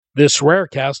This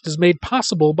Rarecast is made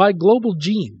possible by Global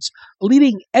Genes, a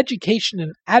leading education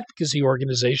and advocacy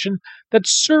organization that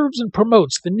serves and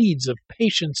promotes the needs of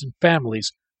patients and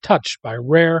families touched by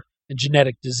rare and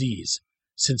genetic disease.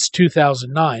 Since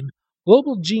 2009,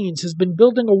 Global Genes has been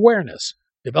building awareness,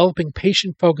 developing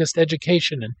patient-focused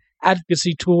education and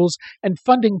advocacy tools, and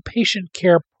funding patient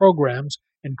care programs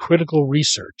and critical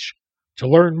research. To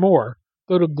learn more,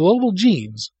 go to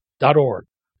globalgenes.org.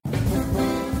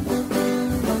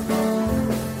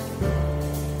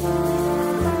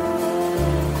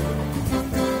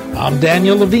 I'm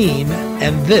Daniel Levine,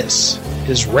 and this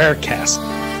is Rarecast.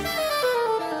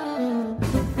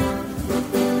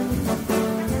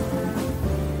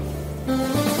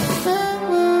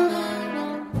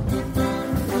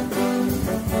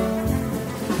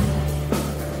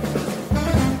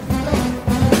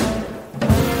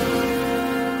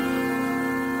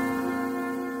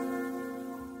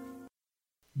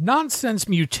 Nonsense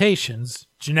mutations,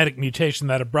 genetic mutation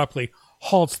that abruptly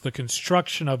halts the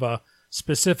construction of a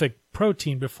specific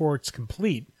protein before it's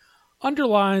complete,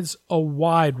 underlies a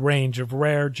wide range of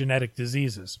rare genetic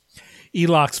diseases.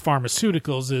 Elox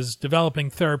Pharmaceuticals is developing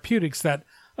therapeutics that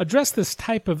address this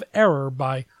type of error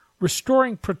by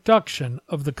restoring production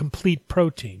of the complete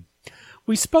protein.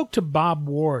 We spoke to Bob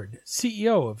Ward,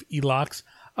 CEO of Elox,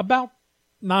 about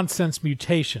nonsense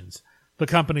mutations, the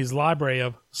company's library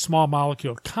of small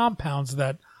molecule compounds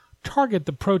that target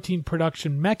the protein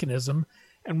production mechanism,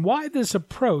 and why this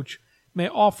approach may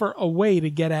offer a way to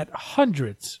get at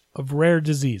hundreds of rare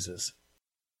diseases.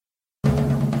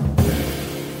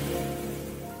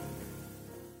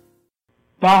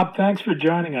 Bob, thanks for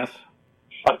joining us.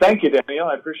 Thank you, Daniel.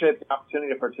 I appreciate the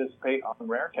opportunity to participate on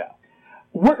Rarecast.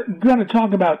 We're going to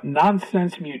talk about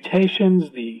nonsense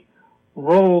mutations, the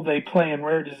role they play in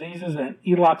rare diseases, and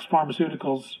Elox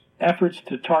Pharmaceuticals' efforts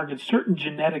to target certain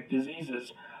genetic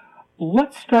diseases.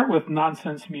 Let's start with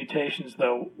nonsense mutations,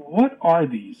 though. What are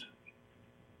these?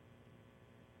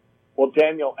 Well,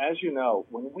 Daniel, as you know,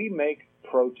 when we make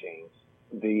proteins,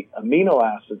 the amino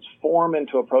acids form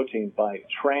into a protein by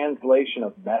translation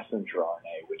of messenger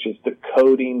RNA, which is the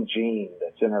coding gene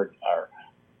that's in our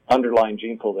underlying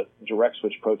gene pool that directs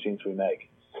which proteins we make.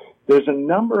 There's a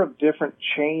number of different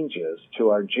changes to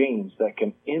our genes that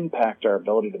can impact our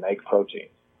ability to make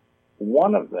proteins.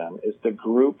 One of them is the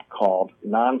group called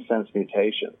nonsense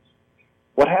mutations.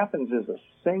 What happens is a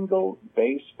single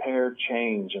base pair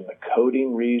change in the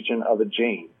coding region of a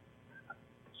gene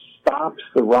stops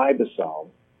the ribosome,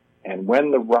 and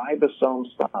when the ribosome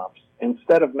stops,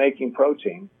 instead of making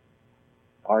protein,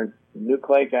 our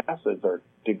nucleic acids are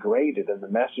degraded and the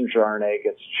messenger RNA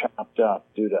gets chopped up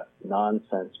due to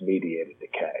nonsense-mediated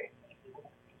decay.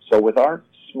 So with our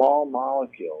small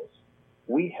molecules,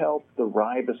 we help the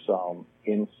ribosome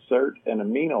insert an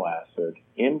amino acid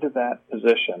into that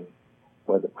position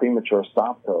where the premature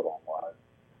stop codon was,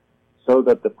 so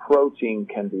that the protein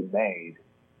can be made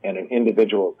and an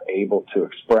individual is able to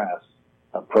express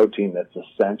a protein that's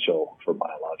essential for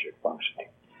biologic functioning.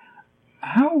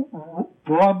 How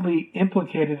broadly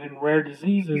implicated in rare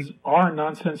diseases are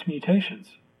nonsense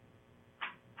mutations?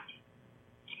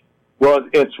 Well,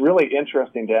 it's really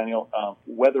interesting, Daniel,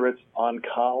 whether it's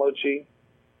oncology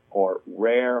or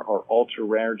rare or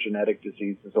ultra-rare genetic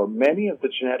diseases, or many of the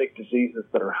genetic diseases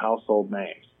that are household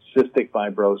names, cystic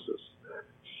fibrosis,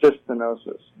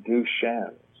 cystinosis,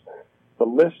 Duchenne's. The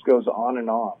list goes on.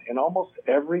 In almost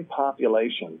every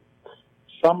population,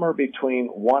 some are between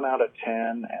 1 out of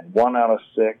 10 and 1 out of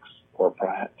 6, or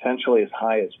potentially as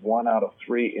high as 1 out of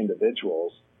 3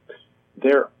 individuals.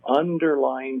 Their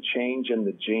underlying change in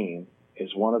the gene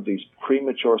is one of these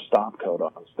premature stop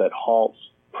codons that halts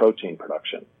protein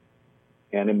production.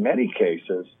 And in many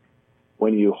cases,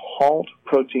 when you halt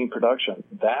protein production,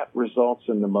 that results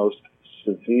in the most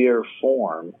severe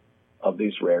form of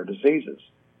these rare diseases.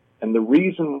 And the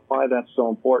reason why that's so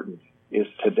important is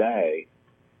today,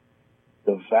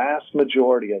 the vast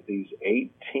majority of these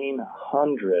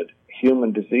 1,800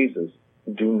 human diseases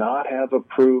do not have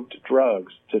approved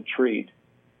drugs to treat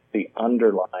the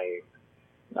underlying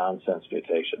nonsense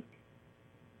mutation.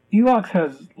 Elox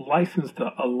has licensed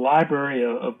a library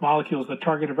of molecules that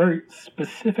target a very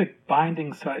specific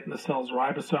binding site in the cell's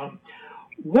ribosome.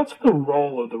 What's the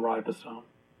role of the ribosome?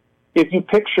 If you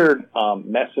pictured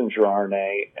messenger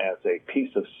RNA as a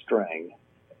piece of string,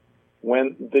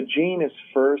 when the gene is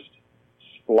first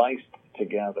spliced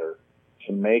together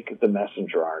to make the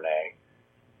messenger RNA,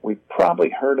 we've probably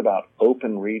heard about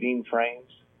open reading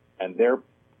frames, and they're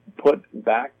put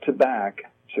back to back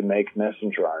to make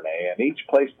messenger RNA. And each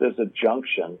place there's a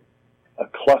junction, a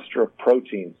cluster of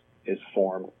proteins is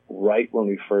formed right when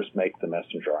we first make the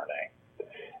messenger RNA.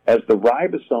 As the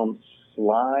ribosome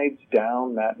slides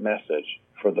down that message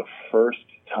for the first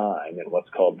time in what's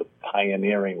called the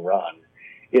pioneering run,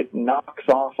 it knocks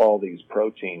off all these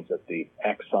proteins at the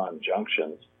exon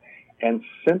junctions and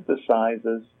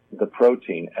synthesizes the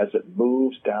protein as it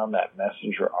moves down that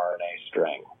messenger RNA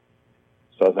string.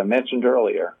 So as I mentioned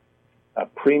earlier, a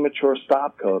premature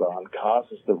stop codon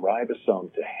causes the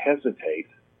ribosome to hesitate,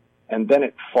 and then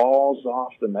it falls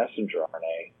off the messenger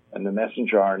RNA, and the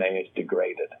messenger RNA is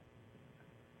degraded.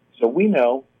 So we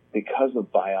know, because of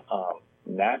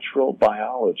natural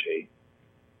biology,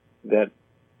 that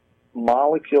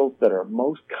molecules that are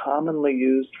most commonly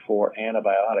used for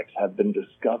antibiotics have been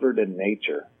discovered in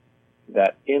nature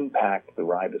that impact the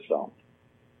ribosome.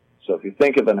 So if you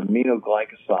think of an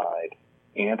aminoglycoside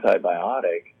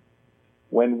antibiotic,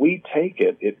 when we take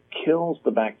it, it kills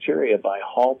the bacteria by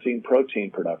halting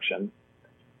protein production.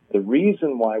 The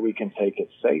reason why we can take it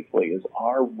safely is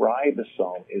our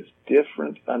ribosome is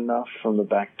different enough from the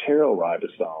bacterial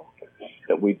ribosome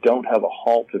that we don't have a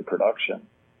halt in production.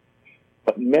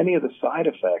 But many of the side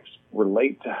effects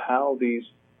relate to how these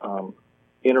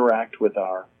interact with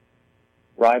our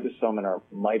ribosome and our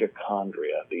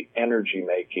mitochondria, the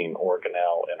energy-making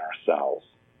organelle in our cells.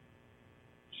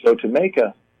 So to make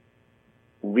a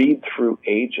read-through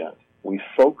agent, we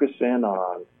focus in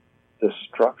on the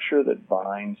structure that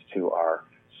binds to our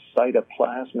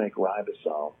cytoplasmic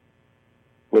ribosome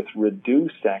with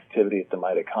reduced activity at the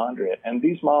mitochondria. And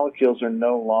these molecules are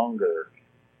no longer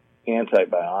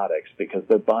antibiotics because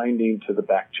their binding to the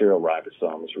bacterial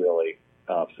ribosome is really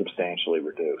substantially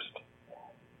reduced.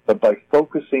 But by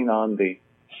focusing on the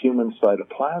human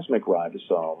cytoplasmic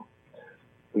ribosome,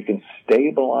 we can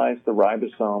stabilize the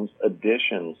ribosome's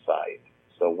addition site.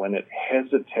 So when it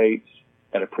hesitates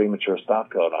at a premature stop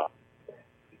codon,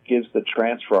 it gives the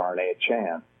transfer RNA a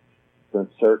chance to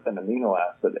insert an amino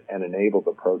acid and enable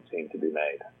the protein to be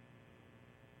made.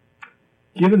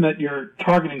 Given that you're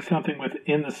targeting something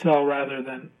within the cell rather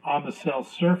than on the cell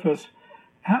surface,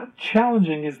 how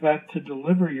challenging is that to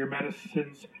deliver your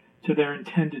medicines to their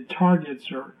intended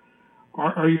targets, or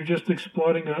are you just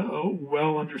exploiting a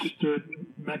well-understood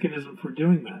mechanism for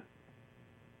doing that?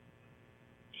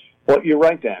 Well, you're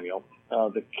right, Daniel.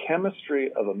 The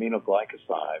chemistry of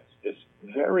aminoglycosides is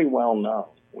very well known.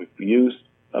 We've used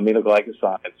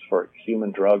aminoglycosides for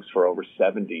human drugs for over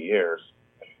 70 years.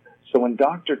 So when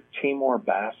Dr. Timur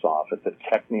Basov at the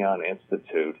Technion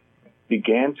Institute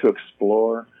began to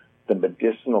explore the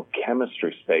medicinal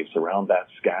chemistry space around that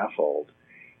scaffold,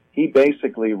 he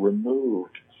basically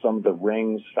removed some of the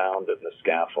rings found in the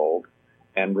scaffold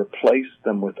and replaced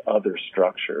them with other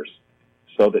structures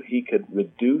so that he could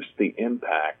reduce the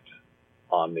impact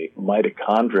on the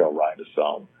mitochondrial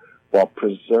ribosome while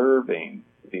preserving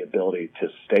the ability to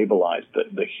stabilize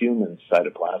the human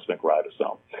cytoplasmic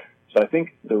ribosome. So I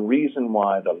think the reason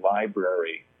why the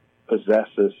library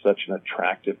possesses such an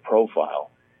attractive profile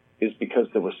is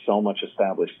because there was so much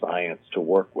established science to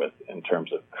work with in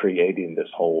terms of creating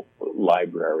this whole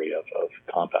library of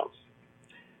compounds.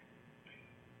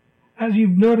 As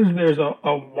you've noticed, there's a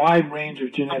wide range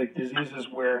of genetic diseases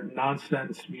where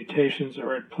nonsense mutations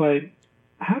are at play.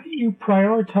 How do you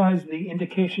prioritize the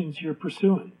indications you're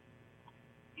pursuing?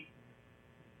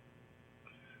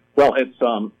 Well, it's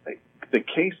the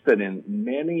case that in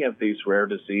many of these rare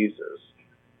diseases,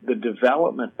 the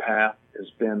development path has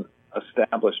been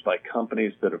established by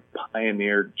companies that have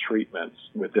pioneered treatments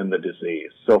within the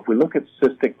disease. So if we look at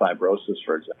cystic fibrosis,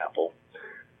 for example,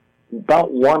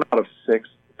 about 1 out of 6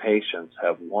 patients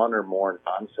have 1 or more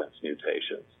nonsense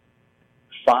mutations.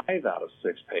 5 out of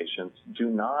 6 patients do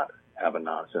not have a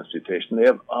nonsense mutation. They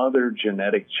have other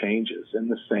genetic changes in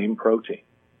the same protein.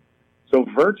 So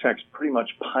Vertex pretty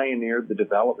much pioneered the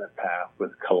development path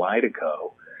with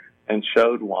Kalydeco and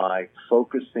showed why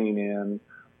focusing in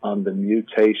on the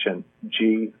mutation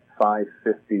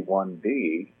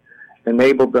G551B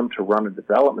enabled them to run a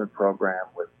development program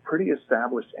with pretty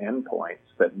established endpoints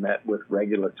that met with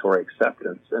regulatory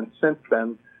acceptance. And since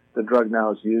then, the drug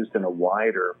now is used in a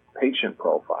wider patient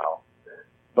profile.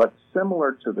 But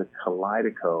similar to the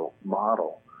Kalydeco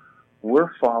model,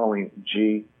 we're following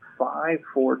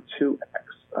G542X,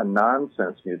 a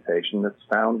nonsense mutation that's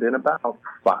found in about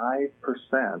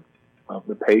 5% of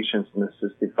the patients in the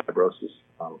cystic fibrosis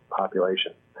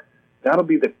population. That'll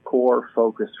be the core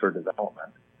focus for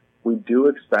development. We do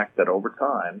expect that over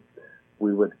time,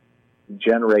 we would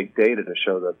generate data to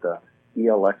show that the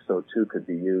ELX02 could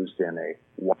be used in a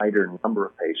wider number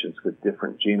of patients with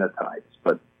different genotypes.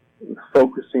 But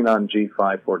focusing on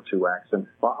G542X and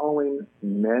following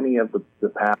many of the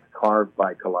paths carved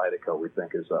by Kalydeco, we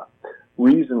think is a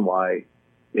reason why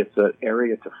it's an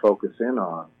area to focus in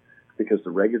on because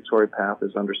the regulatory path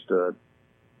is understood.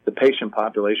 The patient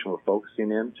population we're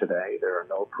focusing in today, there are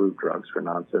no approved drugs for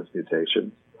nonsense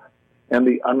mutations, and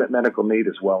the unmet medical need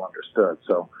is well understood.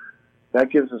 So that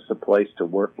gives us a place to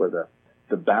work where the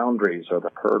boundaries or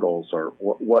the hurdles or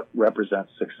what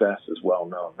represents success is well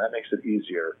known. That makes it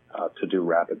easier to do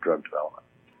rapid drug development.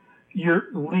 Your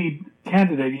lead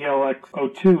candidate,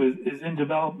 ELX-02, is in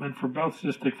development for both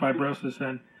cystic fibrosis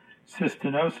and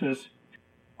cystinosis.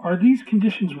 Are these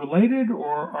conditions related,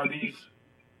 or are these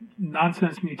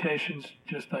nonsense mutations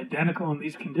just identical in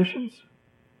these conditions?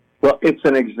 Well, it's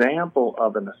an example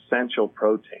of an essential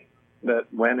protein that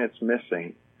when it's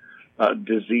missing, a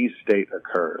disease state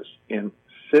occurs. In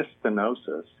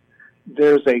cystinosis,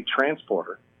 there's a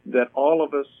transporter that all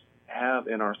of us have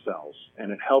in our cells,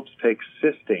 and it helps take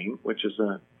cysteine, which is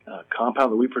a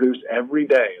compound that we produce every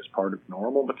day as part of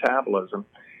normal metabolism,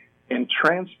 and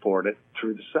transport it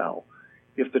through the cell.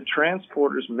 If the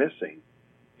transporter is missing,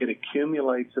 it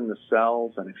accumulates in the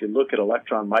cells, and if you look at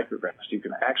electron micrographs, you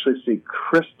can actually see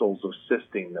crystals of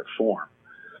cysteine that form.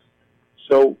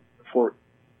 So for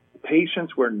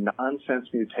patients where nonsense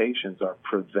mutations are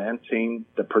preventing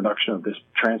the production of this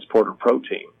transporter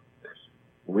protein,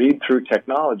 read-through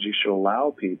technology should allow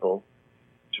people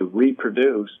to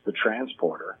reproduce the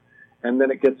transporter, and then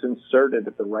it gets inserted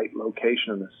at the right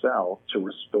location in the cell to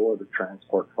restore the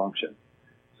transport function.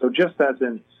 So just as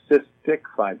in cystic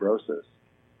fibrosis,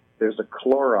 there's a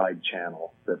chloride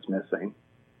channel that's missing.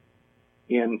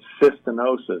 In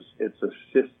cystinosis, it's a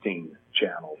cysteine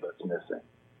channel that's missing.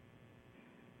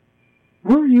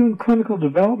 Where are you in clinical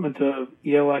development of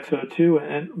ELX-02,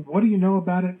 and what do you know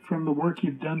about it from the work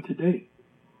you've done to date?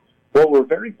 Well, we're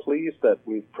very pleased that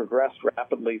we've progressed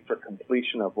rapidly for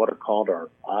completion of what are called our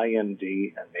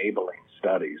IND-enabling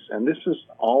studies. And this is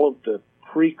all of the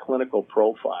preclinical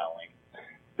profiling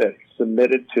that's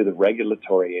submitted to the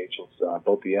regulatory agents,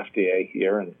 both the FDA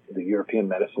here and the European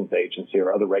Medicines Agency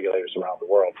or other regulators around the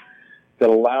world, that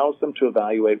allows them to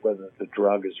evaluate whether the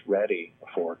drug is ready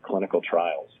for clinical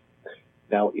trials.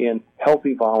 Now, in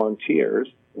healthy volunteers,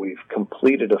 we've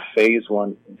completed a phase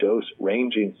 1 dose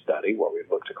ranging study where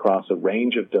we've looked across a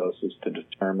range of doses to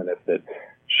determine if it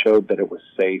showed that it was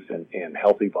safe in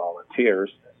healthy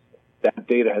volunteers. That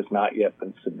data has not yet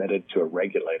been submitted to a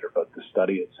regulator, but the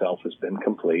study itself has been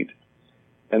complete.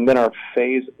 And then our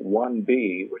phase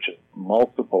 1B, which is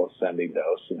multiple ascending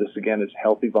dose. So this, again, is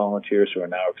healthy volunteers who are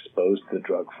now exposed to the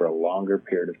drug for a longer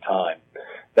period of time.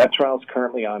 That trial is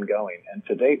currently ongoing. And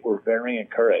to date, we're very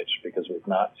encouraged because we've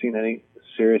not seen any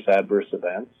serious adverse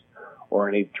events or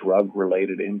any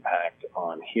drug-related impact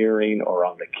on hearing or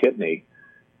on the kidney,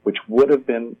 which would have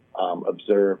been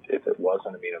observed if it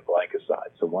wasn't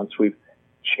aminoglycoside. So once we've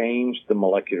changed the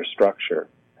molecular structure,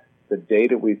 the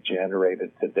data we've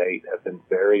generated to date have been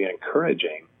very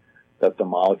encouraging that the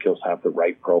molecules have the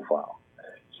right profile.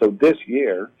 So this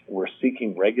year, we're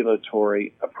seeking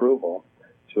regulatory approval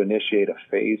to initiate a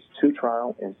phase 2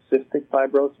 trial in cystic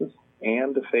fibrosis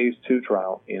and a phase 2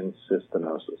 trial in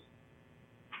cystinosis.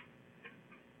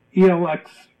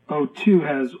 ELX-02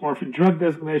 has orphan drug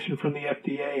designation from the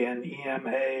FDA and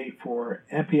EMA for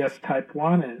MPS type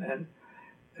 1, and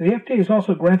the FDA has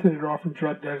also granted an orphan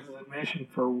drug designation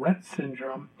for Rett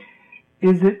syndrome.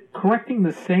 Is it correcting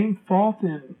the same fault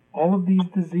in all of these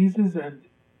diseases, and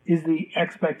is the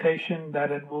expectation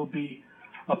that it will be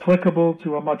applicable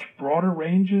to a much broader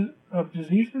range of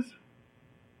diseases?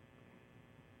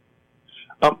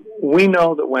 We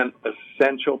know that when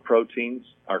essential proteins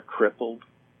are crippled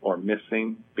or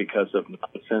missing because of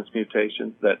nonsense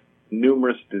mutations, that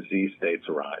numerous disease states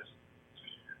arise.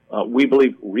 We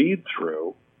believe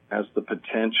read-through has the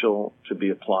potential to be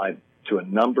applied to a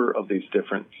number of these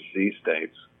different disease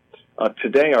states.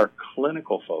 Today, our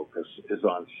clinical focus is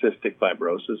on cystic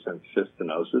fibrosis and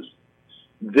cystinosis.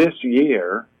 This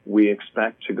year, we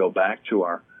expect to go back to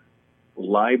our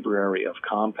library of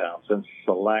compounds and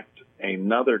select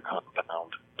another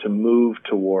compound to move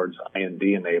towards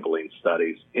IND-enabling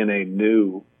studies in a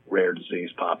new rare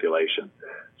disease population.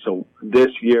 So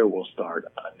this year, we'll start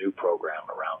a new program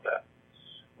around that.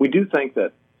 We do think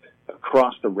that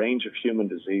across the range of human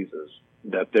diseases,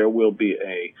 that there will be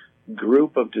a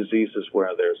group of diseases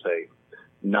where there's a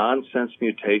nonsense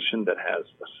mutation that has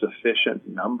a sufficient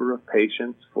number of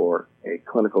patients for a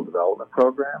clinical development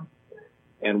program,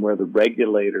 and where the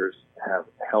regulators have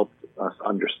helped us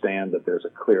understand that there's a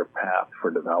clear path for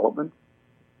development,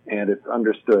 and it's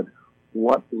understood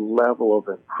what level of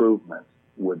improvement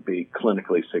would be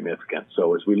clinically significant.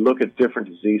 So as we look at different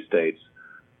disease states,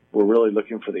 we're really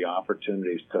looking for the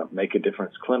opportunities to make a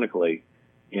difference clinically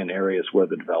in areas where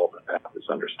the development path is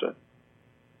understood.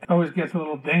 It always gets a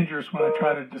little dangerous when I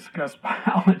try to discuss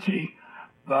biology,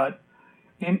 but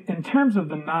in terms of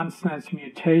the nonsense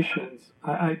mutations,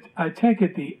 I take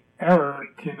it the error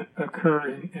can occur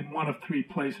in one of three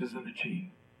places in the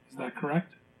gene. Is that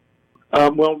correct?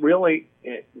 Well, really,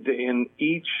 in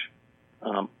each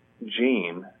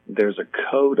gene, there's a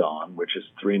codon, which is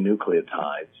 3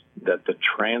 nucleotides, that the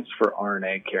transfer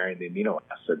RNA carrying the amino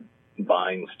acid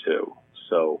binds to.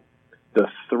 So the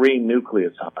 3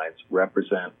 nucleotides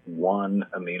represent 1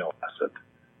 amino acid.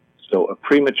 So a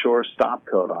premature stop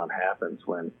codon happens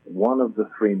when one of the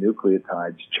 3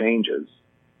 nucleotides changes,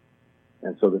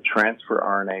 and so the transfer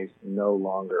RNAs no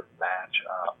longer match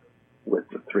up with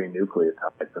the 3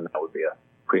 nucleotides, and that would be a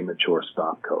premature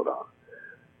stop codon.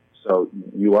 So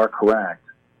you are correct.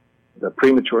 The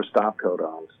premature stop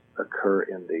codons occur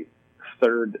in the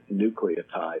 3rd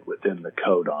nucleotide within the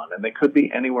codon, and they could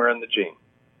be anywhere in the gene.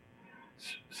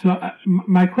 So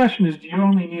my question is, do you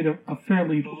only need a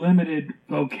fairly limited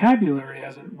vocabulary,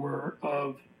 as it were,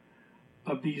 of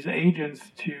these agents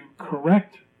to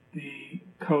correct the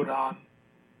codon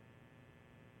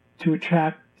to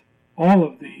attract all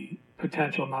of the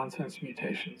potential nonsense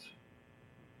mutations?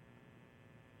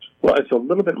 Well, it's a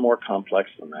little bit more complex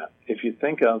than that. If you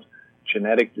think of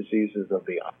genetic diseases of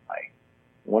the eye,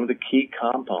 one of the key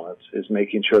components is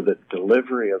making sure that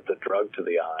delivery of the drug to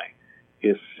the eye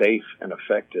is safe and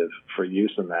effective for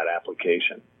use in that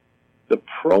application. The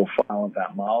profile of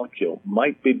that molecule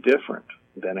might be different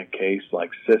than a case like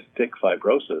cystic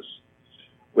fibrosis,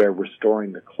 where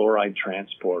restoring the chloride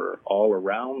transporter all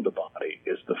around the body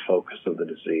is the focus of the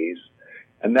disease.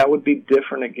 And that would be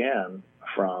different again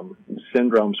from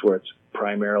syndromes where it's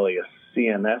primarily a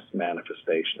CNS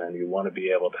manifestation and you want to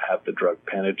be able to have the drug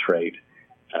penetrate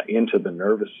into the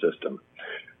nervous system.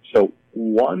 So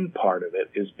one part of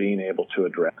it is being able to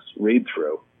address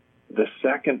read-through. The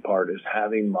second part is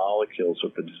having molecules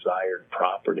with the desired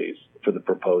properties for the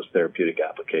proposed therapeutic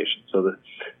application. So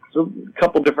a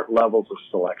couple different levels of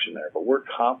selection there, but we're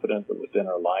confident that within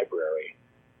our library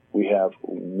we have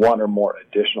one or more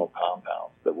additional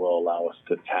compounds that will allow us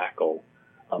to tackle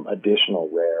additional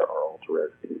rare or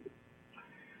ultra-rare diseases.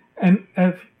 And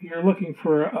if you're looking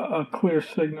for a clear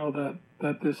signal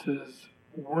that this is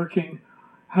working,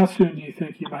 how soon do you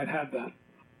think you might have that?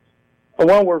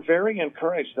 Well, we're very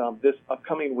encouraged. This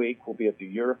upcoming week we'll be at the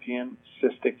European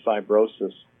Cystic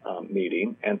Fibrosis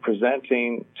meeting and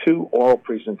presenting 2 oral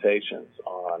presentations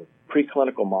on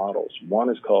preclinical models. One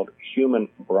is called human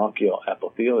bronchial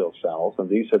epithelial cells, and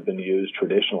these have been used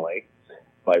traditionally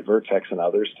by Vertex and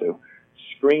others to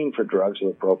screen for drugs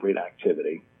with appropriate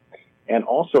activity, and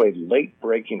also a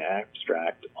late-breaking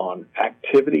abstract on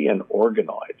activity in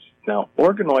organoids. Now,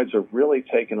 organoids have really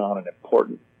taken on an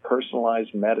important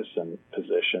personalized medicine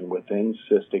position within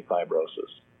cystic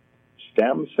fibrosis.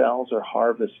 Stem cells are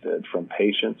harvested from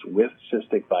patients with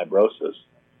cystic fibrosis,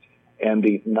 and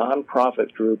the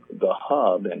nonprofit group The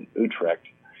Hub in Utrecht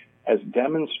has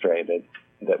demonstrated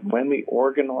that when the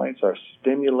organoids are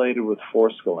stimulated with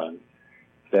forskolin,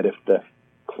 that if the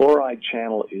chloride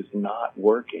channel is not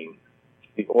working,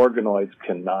 the organoids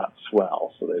cannot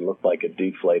swell, so they look like a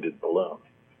deflated balloon.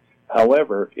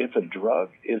 However, if a drug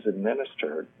is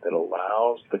administered that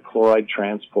allows the chloride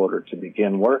transporter to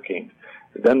begin working,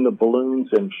 then the balloons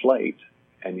inflate,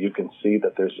 and you can see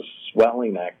that there's a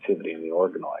swelling activity in the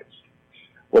organoids.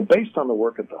 Well, based on the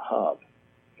work at the Hub,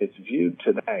 it's viewed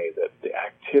today that the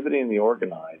activity in the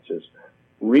organoids is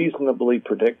reasonably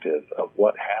predictive of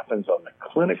what happens on the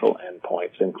clinical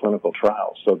endpoints in clinical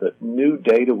trials. So the new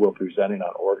data we're presenting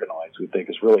on organoids we think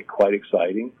is really quite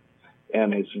exciting,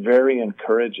 and it's very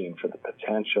encouraging for the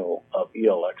potential of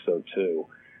ELX-02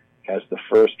 as the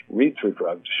first read-through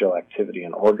drug to show activity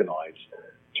in organoids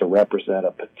to represent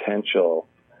a potential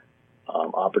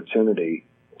opportunity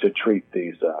to treat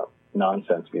these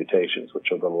nonsense mutations,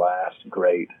 which are the last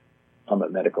great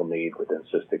unmet medical need within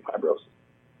cystic fibrosis.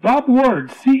 Bob Ward,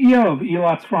 CEO of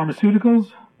Elox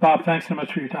Pharmaceuticals. Bob, thanks so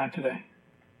much for your time today.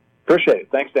 Appreciate it.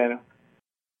 Thanks, Daniel.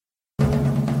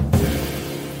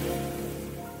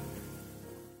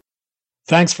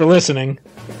 Thanks for listening.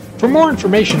 For more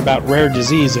information about rare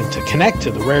disease and to connect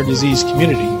to the rare disease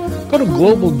community, go to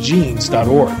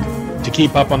globalgenes.org. To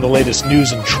keep up on the latest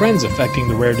news and trends affecting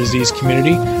the rare disease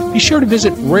community, be sure to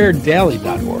visit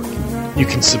raredaily.org. You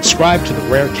can subscribe to the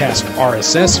Rarecast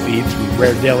RSS feed through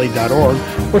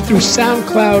raredaily.org or through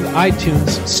SoundCloud,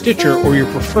 iTunes, Stitcher, or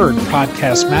your preferred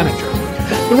podcast manager.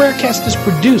 The Rarecast is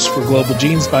produced for Global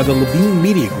Genes by the Levine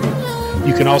Media Group.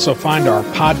 You can also find our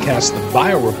podcast, The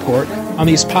Bio Report, on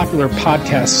these popular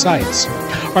podcast sites.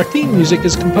 Our theme music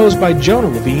is composed by Jonah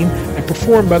Levine and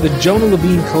performed by the Jonah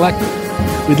Levine Collective.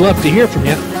 We'd love to hear from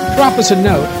you. Drop us a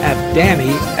note at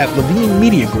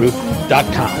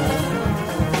danny@levinemediagroup.com.